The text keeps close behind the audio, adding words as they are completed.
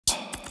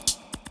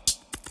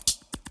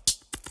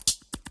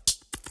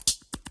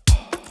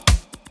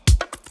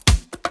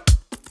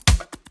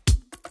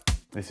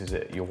This is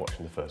it, you're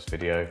watching the first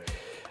video.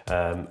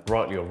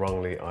 Rightly or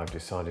wrongly, I've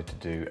decided to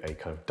do a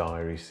kind of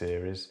diary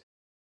series.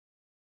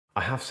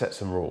 I have set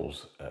some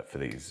rules for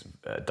these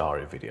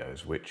diary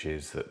videos, which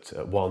is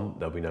that one,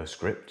 there'll be no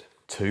script.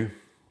 Two,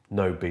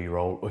 no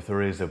B-roll. If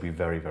there is, there'll be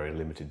very, very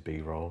limited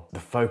B-roll. The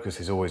focus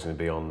is always going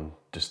to be on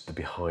just the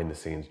behind the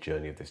scenes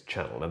journey of this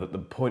channel. Now, the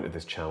point of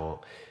this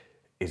channel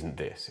isn't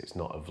this. It's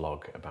not a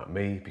vlog about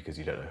me because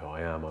you don't know who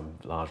I am. I'm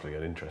largely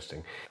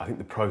uninteresting. I think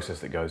the process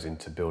that goes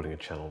into building a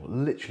channel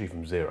literally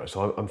from zero.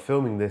 So I'm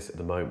filming this at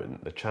the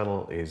moment. The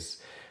channel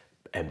is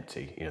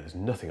empty. You know, there's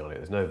nothing on it.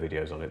 There's no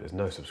videos on it. There's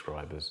no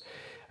subscribers.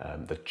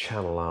 The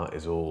channel art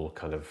is all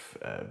kind of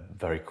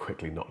very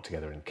quickly knocked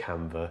together in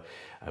Canva.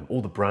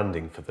 All the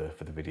branding for the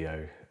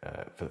video,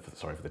 for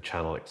the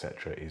channel,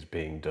 etc., is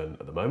being done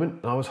at the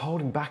moment. And I was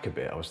holding back a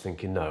bit. I was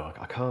thinking, no,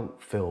 I can't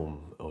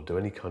film or do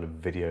any kind of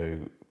video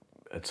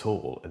at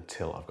all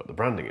until I've got the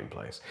branding in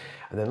place.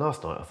 And then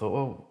last night I thought,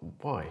 well,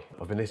 why?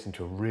 I've been listening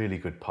to a really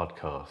good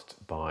podcast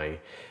by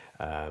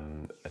a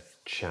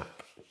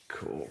chap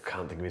called,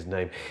 can't think of his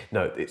name.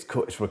 No, it's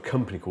from a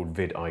company called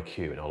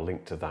vidIQ, and I'll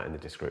link to that in the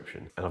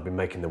description. And I've been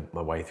making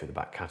my way through the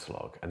back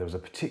catalogue, and there was a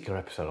particular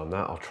episode on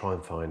that. I'll try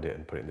and find it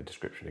and put it in the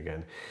description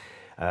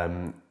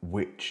again,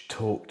 which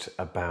talked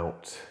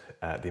about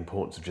the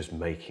importance of just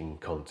making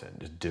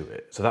content, just do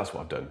it. So that's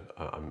what I've done.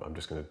 I'm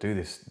just going to do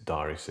this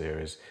diary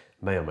series.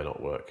 May or may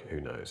not work, who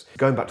knows.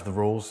 Going back to the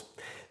rules,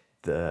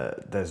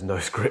 there's no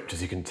script,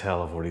 as you can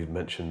tell. I've already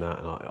mentioned that,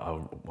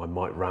 and I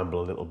might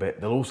ramble a little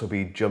bit. There'll also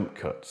be jump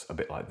cuts, a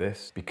bit like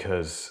this,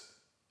 because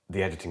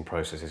the editing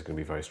process is going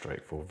to be very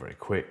straightforward, very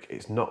quick.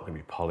 It's not going to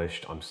be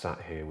polished. I'm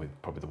sat here with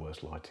probably the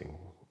worst lighting.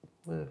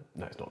 No,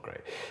 it's not great.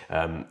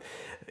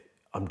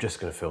 I'm just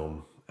going to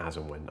film as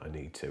and when I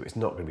need to. It's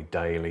not going to be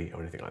daily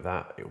or anything like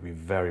that. It will be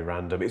very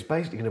random. It's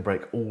basically going to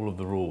break all of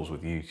the rules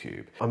with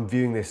YouTube. I'm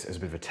viewing this as a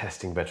bit of a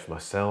testing bed for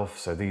myself,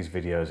 so these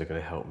videos are going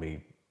to help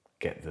me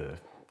get the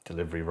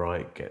delivery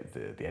right, get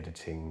the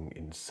editing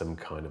in some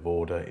kind of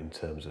order in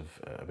terms of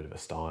a bit of a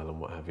style and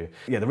what have you.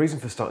 Yeah, the reason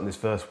for starting this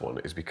first one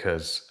is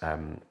because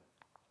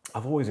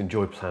I've always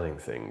enjoyed planning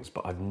things,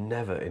 but I've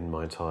never in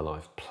my entire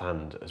life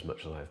planned as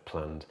much as I've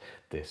planned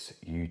this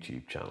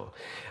YouTube channel.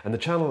 And the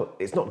channel,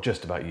 it's not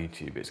just about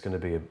YouTube, it's going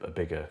to be a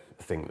bigger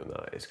thing than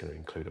that. It's going to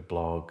include a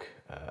blog,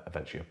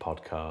 eventually a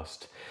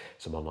podcast,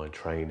 some online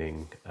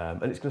training,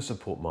 and it's going to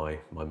support my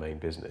main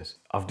business.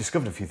 I've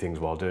discovered a few things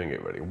while doing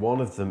it, really.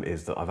 One of them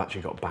is that I've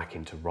actually got back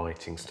into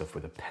writing stuff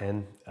with a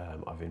pen.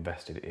 I've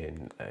invested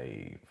in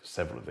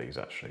several of these,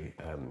 actually,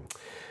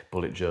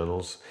 bullet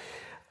journals.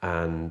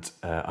 And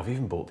I've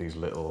even bought these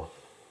little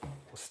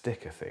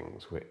sticker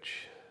things,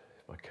 which,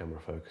 if my camera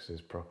focuses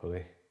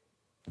properly,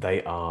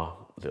 they are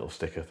little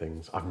sticker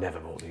things. I've never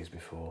bought these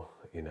before,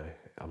 you know.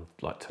 I'm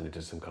like turning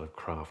into some kind of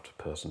craft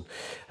person.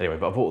 Anyway,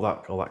 but I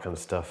bought all that kind of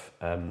stuff.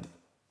 I'm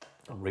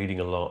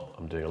reading a lot.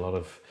 I'm doing a lot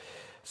of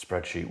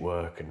spreadsheet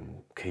work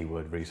and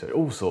keyword research,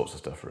 all sorts of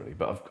stuff really.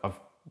 But I've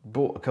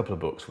bought a couple of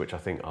books which I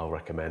think I'll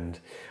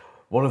recommend.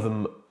 One of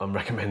them I'm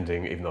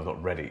recommending, even though I've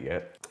not read it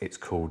yet. It's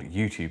called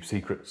YouTube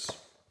Secrets.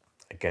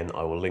 Again,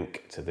 I will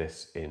link to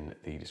this in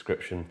the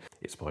description.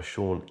 It's by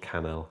Sean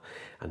Cannell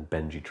and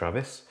Benji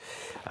Travis.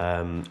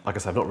 Like I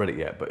said, I've not read it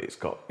yet, but it's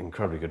got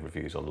incredibly good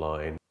reviews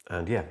online.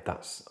 And yeah,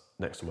 that's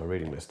next on my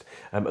reading list.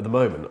 At the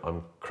moment,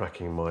 I'm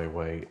cracking my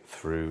way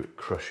through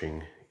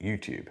Crushing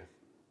YouTube,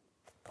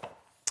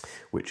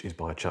 which is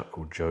by a chap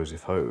called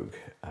Joseph Hogue.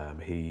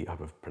 I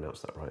hope I've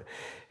pronounced that right.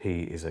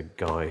 He is a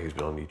guy who's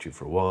been on YouTube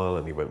for a while,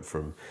 and he went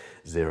from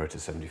 0 to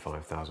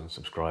 75,000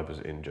 subscribers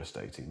in just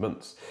 18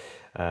 months.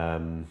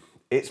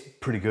 It's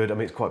pretty good. I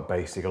mean, it's quite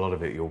basic. A lot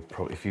of it, you'll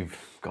probably, if you've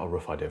got a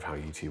rough idea of how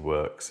YouTube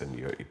works, and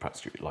you're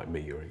perhaps like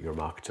me, you're a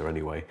marketer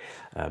anyway.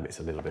 It's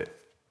a little bit,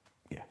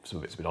 yeah, some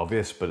of it's a bit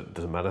obvious, but it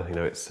doesn't matter. You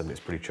know, it's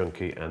pretty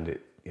chunky, and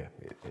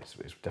it's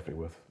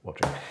definitely worth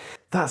watching.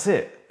 That's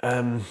it.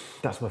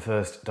 That's my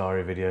first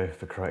diary video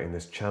for creating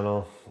this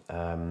channel.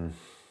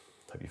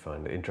 Hope you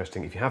find it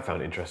interesting. If you have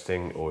found it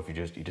interesting, or if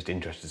you're just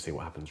interested to see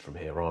what happens from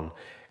here on,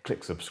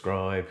 click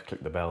subscribe,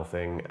 click the bell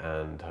thing,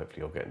 and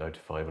hopefully you'll get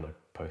notified when I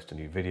post a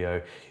new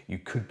video. You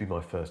could be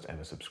my first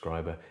ever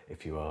subscriber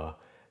if you are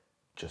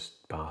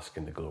just bask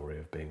in the glory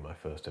of being my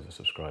first ever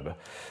subscriber.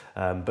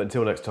 But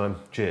until next time,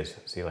 cheers.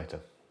 See you later.